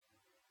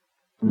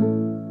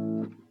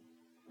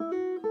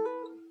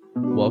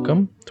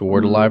Welcome to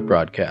Word Alive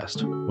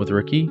Broadcast with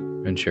Ricky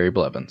and Sherry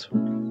Blevins.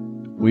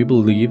 We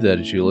believe that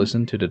as you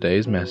listen to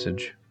today's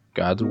message,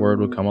 God's Word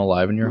will come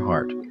alive in your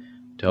heart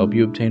to help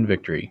you obtain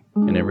victory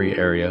in every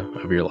area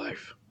of your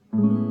life.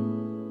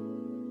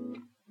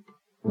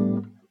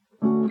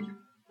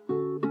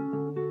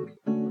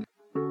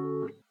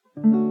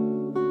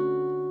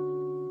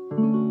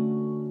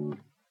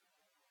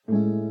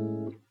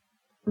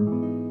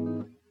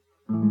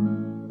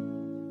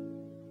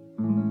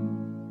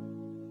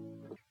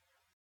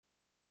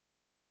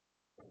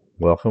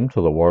 Welcome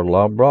to the Word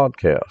Alive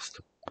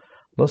broadcast.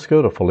 Let's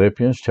go to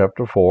Philippians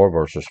chapter 4,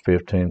 verses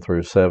 15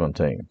 through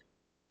 17.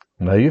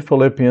 Now you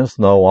Philippians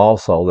know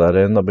also that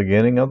in the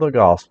beginning of the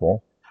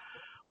gospel,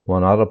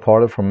 when I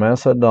departed from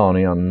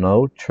Macedonia,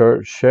 no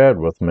church shared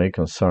with me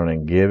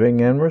concerning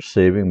giving and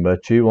receiving,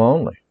 but you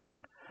only.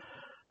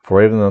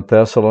 For even in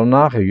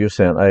Thessalonica you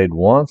sent aid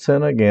once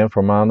and again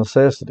for my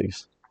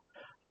necessities.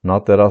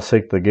 Not that I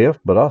seek the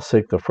gift, but I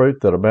seek the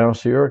fruit that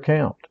abounds to your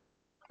account.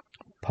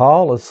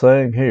 Paul is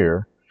saying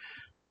here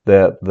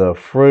that the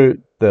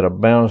fruit that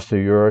abounds to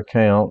your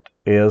account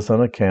is an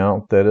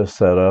account that is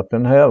set up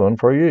in heaven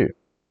for you.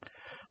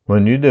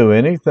 When you do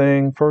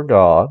anything for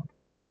God,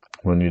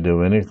 when you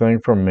do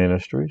anything for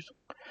ministries,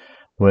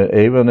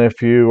 even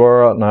if you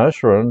are an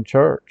usher in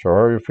church,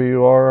 or if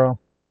you are a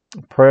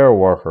prayer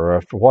worker,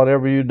 or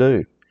whatever you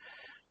do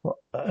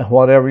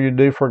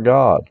for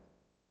God,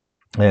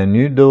 and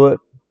you do it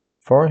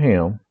for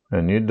Him,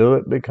 and you do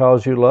it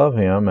because you love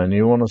Him, and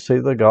you want to see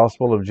the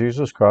gospel of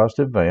Jesus Christ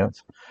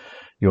advance,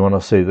 you want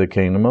to see the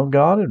kingdom of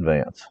God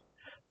advance,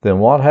 then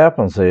what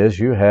happens is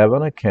you have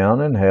an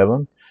account in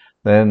heaven,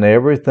 then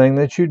everything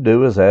that you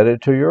do is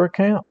added to your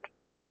account.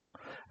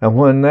 And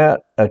when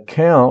that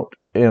account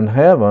in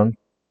heaven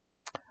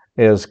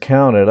is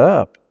counted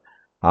up,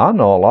 I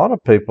know a lot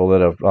of people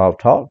that I've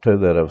talked to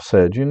that have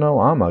said,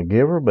 I'm a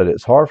giver, but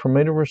it's hard for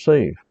me to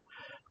receive.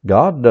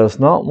 God does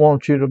not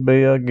want you to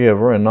be a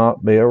giver and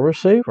not be a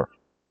receiver.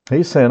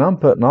 He's saying, I'm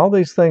putting all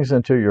these things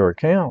into your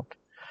account,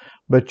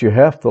 but you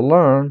have to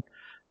learn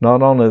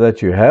not only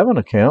that you have an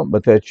account,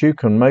 but that you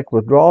can make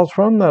withdrawals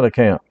from that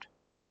account.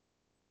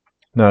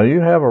 Now, you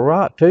have a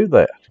right to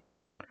that.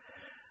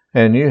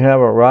 And you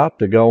have a right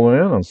to go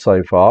in and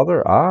say,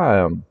 Father, I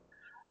am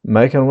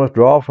making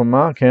withdrawal from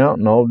my account,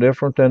 no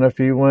different than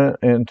if you went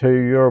into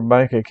your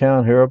bank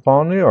account here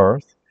upon the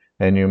earth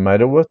and you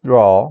made a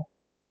withdrawal.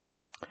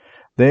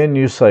 Then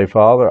you say,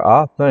 Father,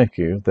 I thank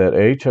you that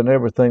each and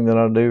everything that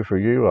I do for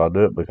you, I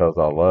do it because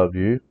I love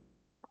you.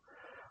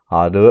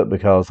 I do it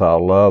because I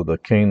love the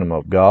kingdom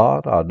of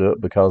God. I do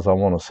it because I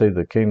want to see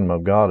the kingdom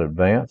of God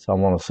advance. I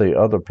want to see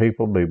other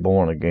people be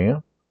born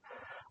again.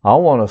 I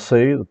want to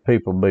see the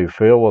people be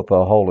filled with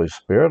the Holy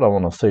Spirit. I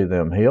want to see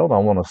them healed. I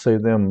want to see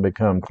them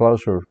become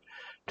closer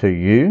to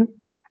you.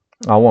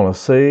 I want to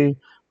see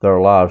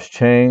their lives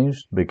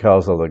changed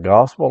because of the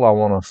gospel. I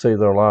want to see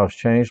their lives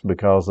changed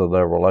because of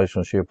their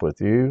relationship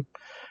with you.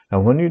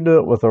 And when you do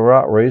it with the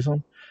right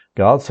reason,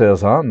 God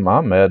says, I'm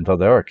adding to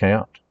their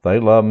account. They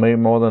love me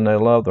more than they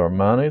love their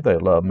money. They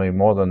love me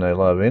more than they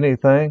love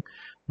anything.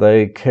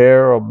 They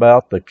care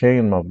about the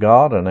kingdom of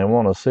God and they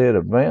want to see it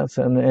advance.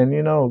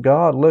 And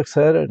God looks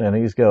at it and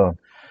He's going,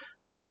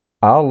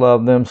 I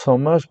love them so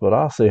much, but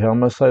I see how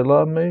much they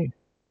love me.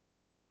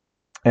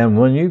 And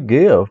when you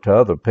give to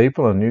other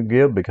people and you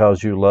give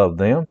because you love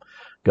them,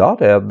 God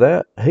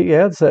He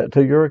adds that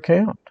to your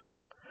account.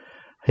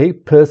 He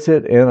puts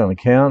it in an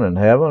account in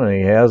heaven and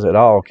He has it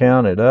all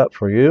counted up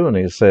for you, and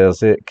He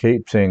says it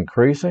keeps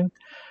increasing.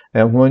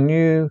 And when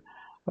you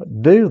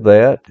do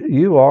that,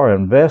 you are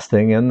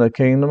investing in the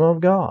kingdom of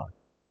God.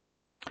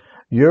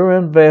 You're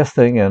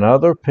investing in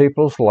other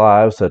people's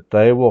lives that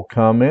they will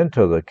come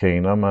into the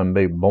kingdom and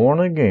be born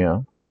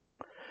again.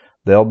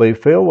 They'll be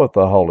filled with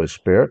the Holy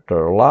Spirit.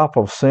 Their life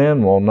of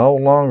sin will no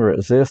longer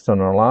exist in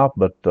their life,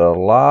 but the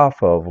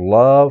life of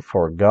love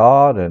for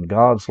God and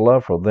God's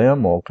love for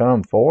them will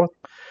come forth.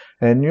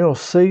 And you'll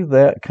see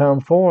that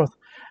come forth,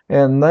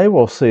 and they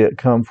will see it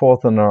come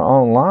forth in their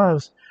own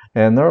lives,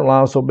 and their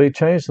lives will be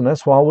changed. And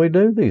that's why we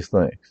do these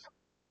things.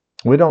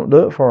 We don't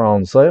do it for our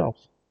own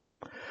selves.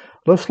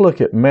 Let's look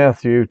at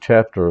Matthew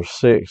chapter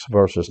 6,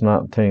 verses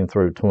 19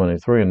 through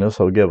 23, and this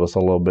will give us a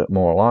little bit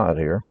more light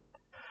here.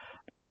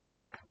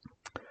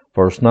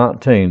 Verse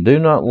 19, do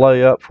not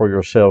lay up for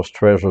yourselves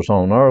treasures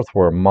on earth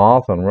where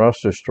moth and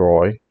rust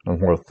destroy,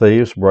 and where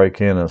thieves break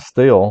in and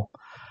steal,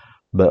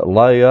 but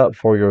lay up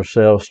for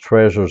yourselves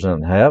treasures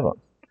in heaven,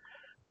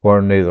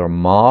 where neither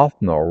moth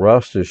nor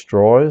rust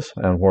destroys,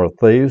 and where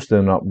thieves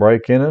do not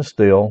break in and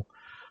steal.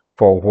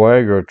 For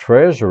where your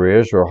treasure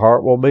is, your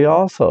heart will be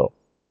also.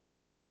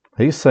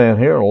 He's saying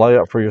here, lay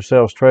up for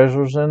yourselves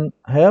treasures in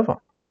heaven.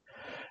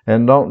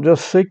 And don't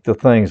just seek the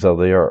things of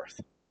the earth.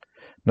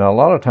 Now, a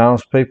lot of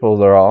times people,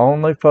 their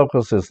only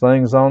focus is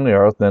things on the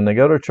earth. Then they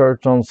go to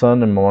church on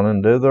Sunday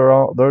morning, do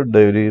their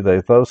duty.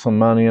 They throw some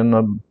money in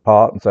the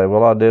pot and say,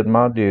 well, I did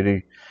my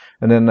duty.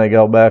 And then they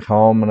go back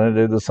home and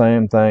they do the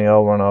same thing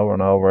over and over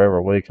and over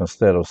every week,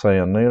 instead of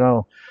saying,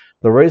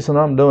 the reason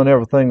I'm doing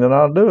everything that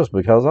I do is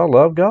because I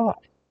love God.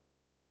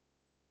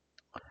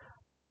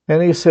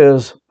 And he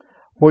says,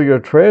 where your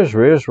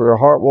treasure is, your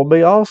heart will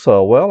be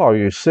also. Well, are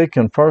you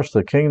seeking first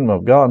the kingdom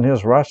of God and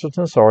his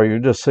righteousness, or are you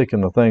just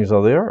seeking the things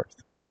of the earth?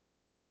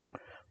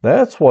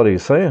 That's what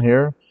he's saying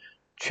here.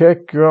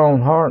 Check your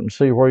own heart and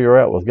see where you're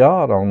at with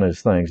God on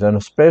these things, and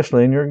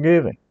especially in your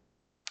giving.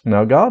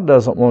 Now, God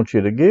doesn't want you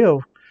to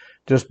give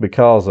just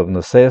because of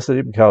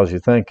necessity, because you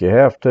think you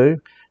have to.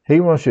 He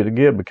wants you to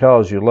give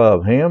because you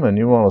love him and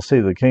you want to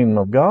see the kingdom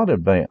of God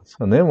advance.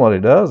 And then what he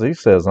does, he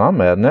says, I'm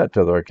adding that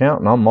to their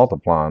account and I'm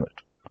multiplying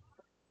it.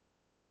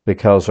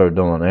 Because they're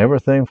doing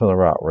everything for the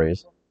right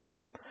reason.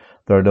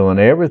 They're doing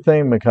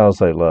everything because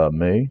they love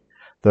me.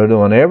 They're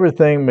doing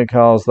everything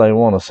because they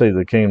want to see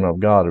the kingdom of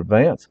God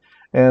advance.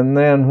 And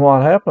then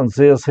what happens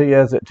is he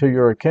adds it to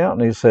your account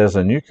and he says,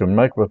 and you can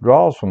make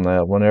withdrawals from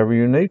that whenever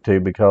you need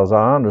to, because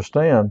I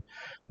understand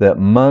that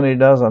money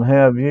doesn't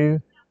have you,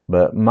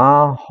 but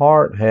my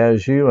heart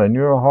has you and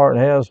your heart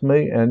has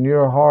me, and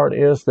your heart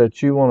is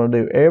that you want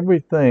to do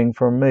everything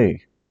for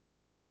me.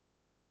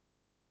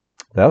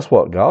 That's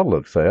what God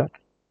looks at.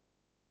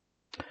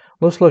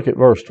 Let's look at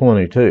verse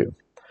 22.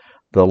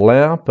 The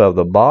lamp of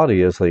the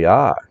body is the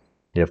eye.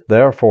 If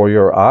therefore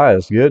your eye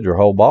is good, your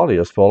whole body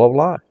is full of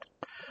light.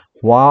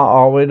 Why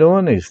are we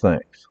doing these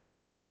things?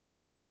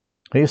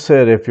 He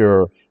said if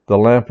the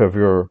lamp of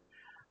your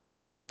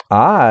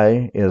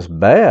eye is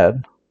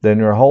bad, then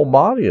your whole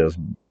body is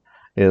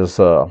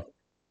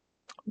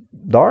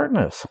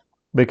darkness.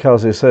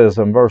 Because he says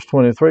in verse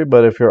 23,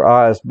 but if your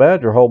eye is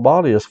bad, your whole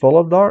body is full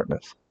of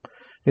darkness.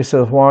 He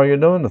says, why are you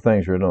doing the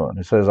things you're doing?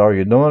 He says, are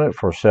you doing it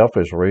for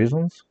selfish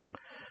reasons?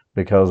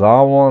 Because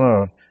I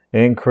want to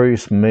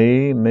increase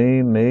me?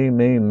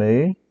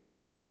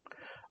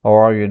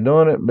 Or are you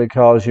doing it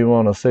because you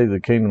want to see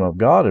the kingdom of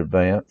God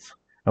advance?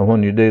 And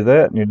when you do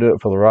that, and you do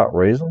it for the right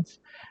reasons,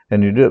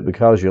 and you do it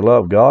because you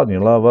love God and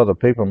you love other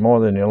people more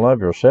than you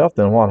love yourself,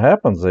 then what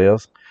happens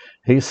is,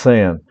 he's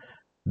saying,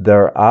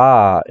 their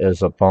eye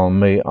is upon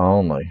me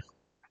only.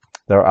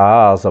 Their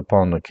eye is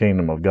upon the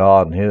kingdom of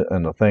God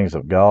and the things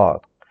of God.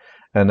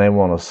 And they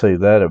want to see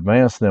that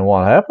advance. And then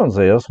what happens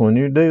is, when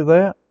you do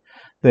that,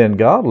 then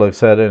God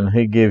looks at it and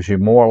he gives you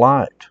more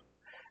light.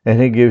 And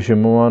he gives you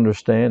more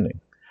understanding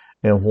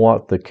in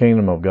what the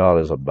kingdom of God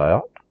is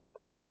about.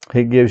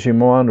 He gives you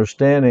more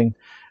understanding.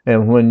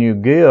 And when you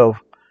give,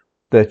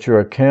 that your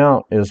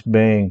account is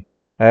being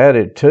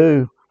added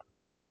to,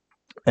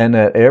 and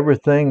that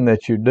everything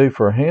that you do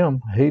for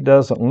him, he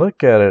doesn't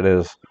look at it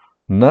as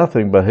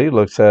nothing, but he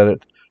looks at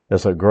it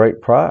as a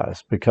great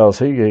prize, because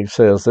he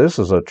says this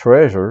is a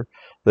treasure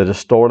that is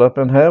stored up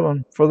in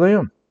heaven for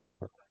them.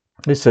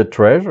 He said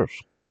treasures.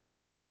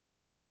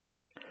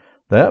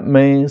 That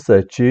means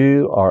that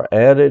you are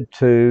added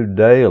to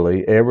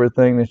daily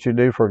everything that you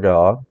do for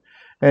God,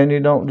 and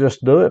you don't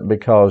just do it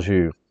because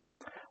you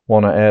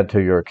want to add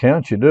to your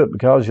account. You do it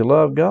because you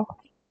love God.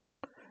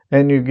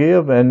 And you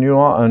give, and you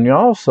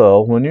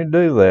also, when you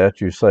do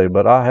that, you say,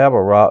 but I have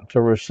a right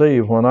to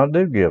receive when I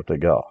do give to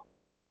God.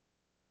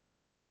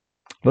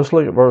 Let's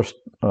look at verse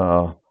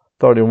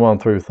 31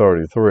 through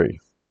 33.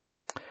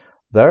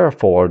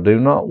 Therefore, do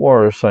not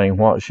worry, saying,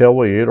 what shall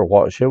we eat, or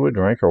what shall we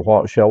drink, or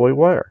what shall we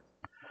wear?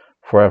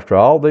 For after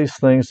all these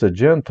things the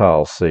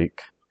Gentiles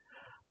seek.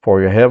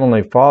 For your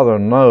heavenly Father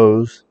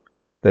knows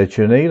that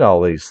you need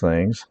all these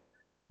things.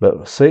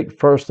 But seek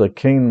first the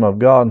kingdom of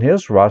God and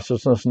his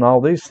righteousness, and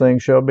all these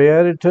things shall be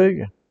added to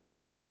you.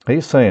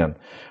 He's saying,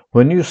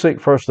 when you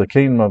seek first the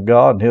kingdom of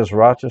God and his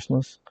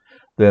righteousness,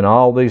 then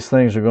all these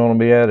things are going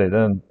to be added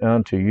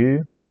unto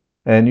you.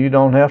 And you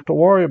don't have to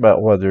worry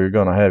about whether you're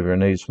going to have your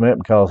needs met,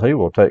 because he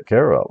will take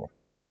care of them.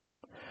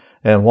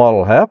 And what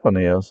will happen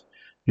is,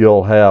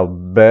 you'll have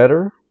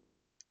better,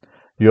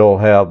 you'll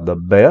have the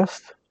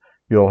best,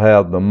 you'll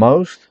have the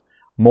most,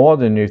 more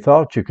than you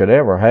thought you could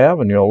ever have,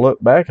 and you'll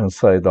look back and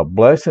say, the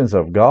blessings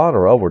of God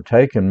are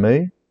overtaking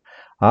me.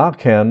 I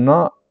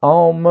cannot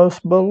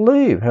almost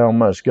believe how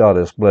much God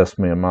has blessed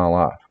me in my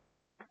life.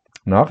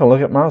 Now I can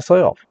look at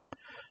myself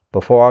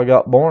before I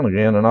got born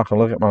again, and I can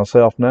look at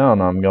myself now,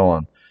 and I'm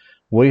going,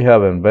 we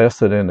have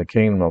invested in the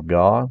kingdom of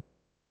God,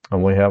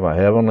 and we have a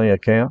heavenly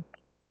account.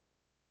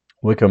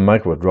 We can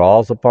make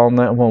withdrawals upon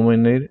that when we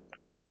need it.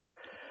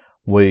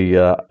 We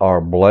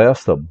are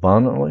blessed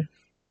abundantly.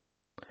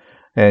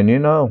 And you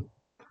know,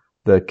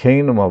 the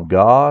kingdom of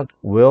God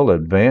will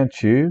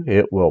advance you.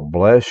 It will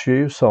bless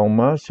you so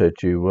much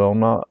that you will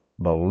not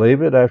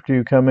believe it after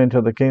you come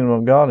into the kingdom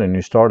of God and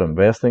you start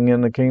investing in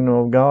the kingdom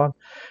of God.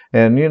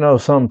 And you know,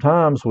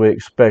 sometimes we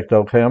expect,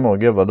 okay, I'm going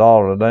to give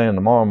 $1 today and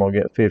tomorrow I'm going to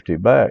get 50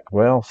 back.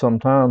 Well,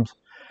 sometimes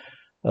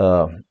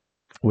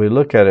we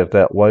look at it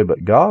that way,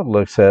 but God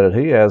looks at it,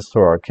 he adds to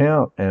our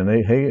account, and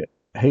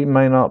he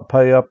may not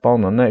pay up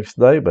on the next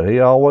day, but he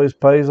always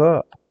pays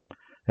up.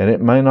 And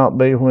it may not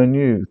be when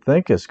you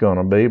think it's going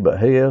to be, but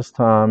his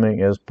timing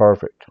is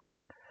perfect.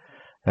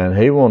 And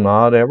he will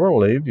not ever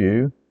leave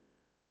you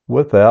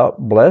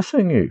without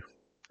blessing you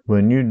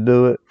when you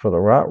do it for the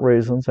right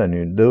reasons, and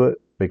you do it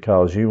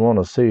because you want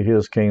to see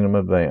his kingdom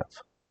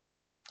advance.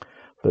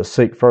 But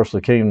seek first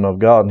the kingdom of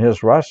God and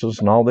his righteousness,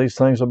 and all these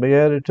things will be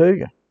added to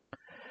you.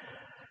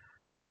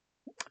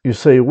 You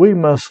see, we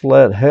must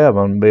let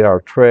heaven be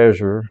our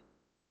treasure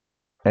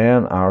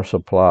and our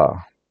supply.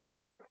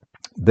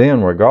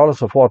 Then,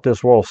 regardless of what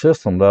this world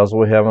system does,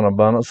 we have an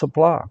abundant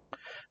supply.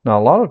 Now,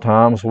 a lot of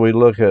times we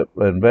look at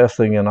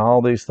investing in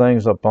all these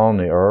things upon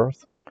the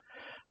earth,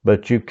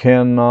 but you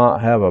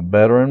cannot have a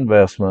better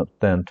investment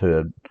than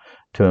to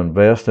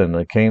invest in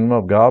the kingdom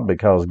of God,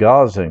 because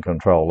God's in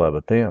control of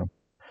it then.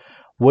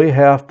 We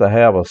have to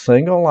have a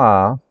single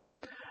eye,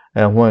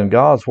 and when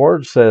God's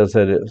word says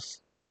that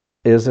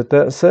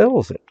that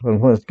settles it.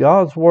 And when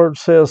God's word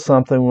says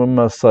something, we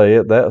must say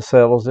it. That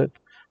settles it.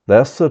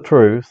 That's the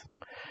truth,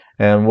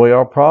 and we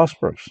are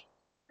prosperous.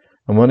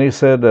 And when he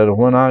said that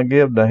when I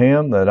give to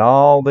him, that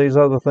all these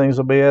other things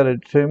will be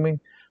added to me,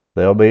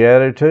 they'll be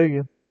added to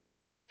you.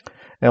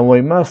 And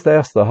we must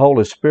ask the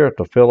Holy Spirit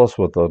to fill us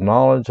with the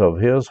knowledge of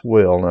his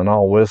will and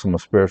all wisdom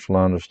of spiritual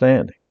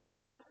understanding.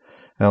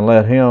 And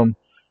let him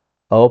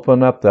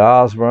open up the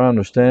eyes of our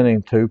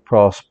understanding to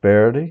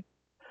prosperity.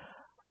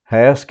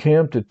 Ask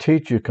him to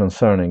teach you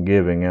concerning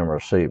giving and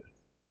receiving.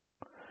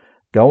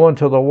 Go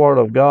into the Word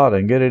of God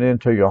and get it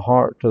into your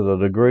heart to the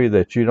degree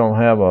that you don't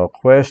have a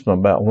question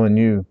about when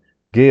you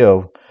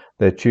give,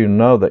 that you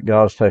know that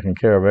God's taking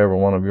care of every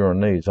one of your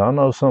needs. I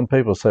know some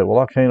people say, well,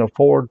 I can't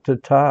afford to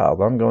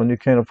tithe. I'm going, you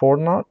can't afford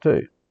not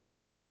to.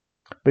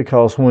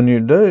 Because when you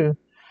do,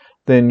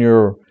 then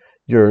you're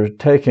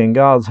taking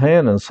God's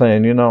hand and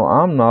saying,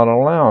 I'm not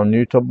allowing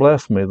you to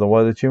bless me the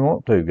way that you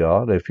want to,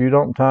 God. If you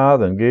don't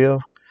tithe and give,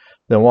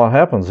 then what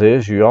happens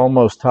is you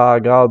almost tie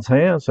God's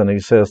hands, and he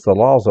says the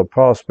laws of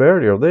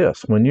prosperity are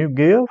this. When you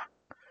give,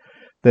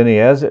 then he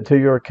adds it to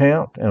your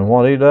account, and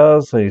what he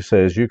does, he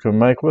says you can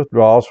make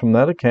withdrawals from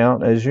that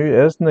account as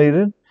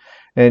needed,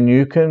 and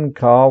you can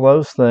call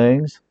those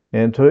things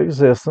into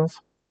existence.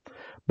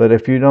 But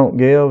if you don't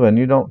give and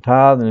you don't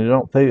tithe and you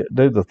don't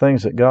do the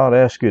things that God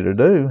asks you to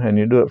do, and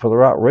you do it for the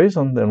right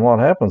reason, then what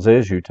happens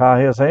is you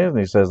tie his hands, and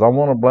he says, I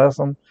want to bless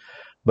them,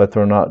 but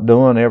they're not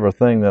doing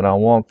everything that I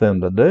want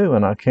them to do,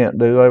 and I can't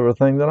do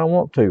everything that I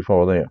want to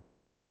for them.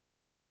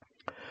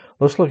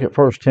 Let's look at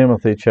 1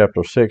 Timothy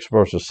chapter 6,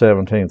 verses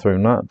 17 through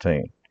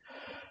 19.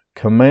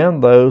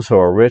 Command those who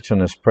are rich in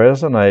this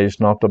present age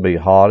not to be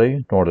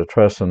haughty, nor to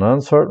trust in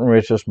uncertain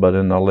riches, but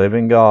in the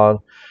living God,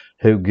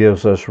 who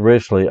gives us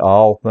richly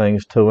all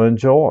things to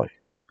enjoy.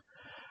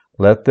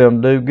 Let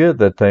them do good,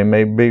 that they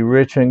may be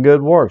rich in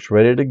good works,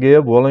 ready to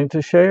give, willing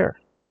to share.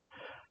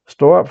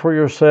 Store up for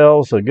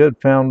yourselves a good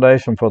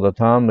foundation for the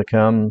time to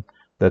come,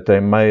 that they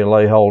may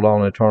lay hold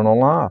on eternal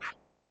life.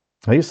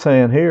 He's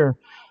saying here,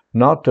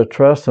 not to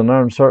trust in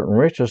uncertain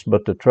riches,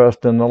 but to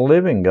trust in the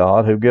living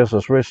God, who gives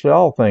us richly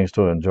all things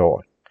to enjoy.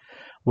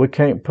 We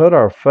can't put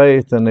our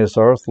faith in this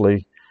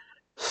earthly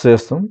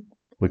system.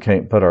 We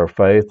can't put our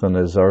faith in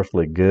these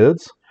earthly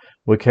goods.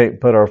 We can't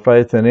put our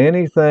faith in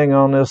anything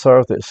on this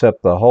earth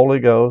except the Holy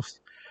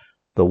Ghost,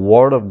 the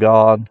Word of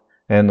God,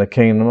 and the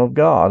kingdom of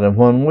God. And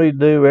when we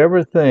do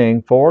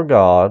everything for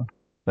God,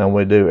 and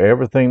we do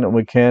everything that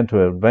we can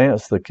to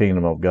advance the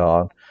kingdom of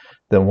God,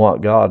 then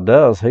what God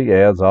does, he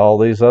adds all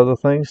these other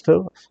things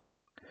to us.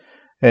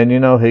 And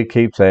he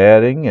keeps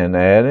adding and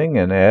adding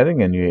and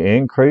adding, and you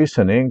increase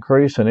and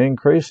increase and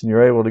increase, and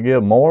you're able to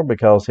give more,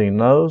 because he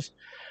knows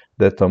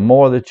that the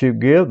more that you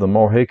give, the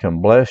more he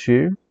can bless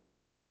you.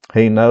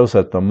 He knows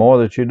that the more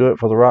that you do it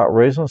for the right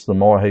reasons, the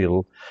more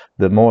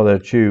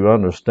that you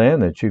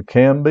understand that you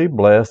can be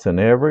blessed in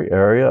every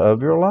area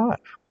of your life.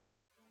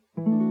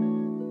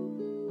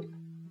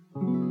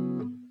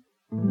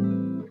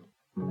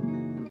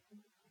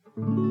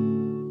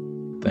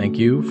 Thank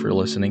you for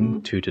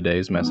listening to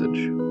today's message.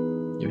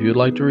 If you would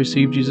like to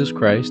receive Jesus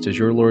Christ as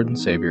your Lord and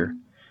Savior,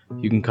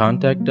 you can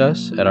contact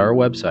us at our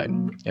website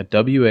at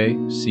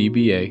wacba.org.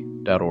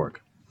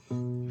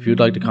 If you would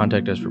like to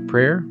contact us for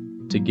prayer,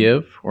 to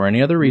give, or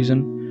any other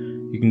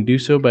reason, you can do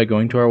so by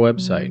going to our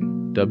website,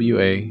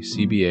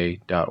 wacba.org,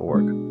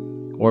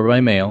 or by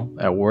mail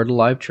at Word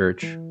Alive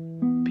Church,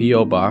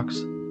 P.O. Box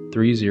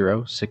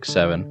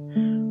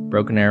 3067,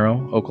 Broken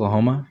Arrow,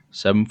 Oklahoma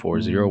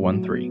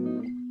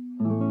 74013.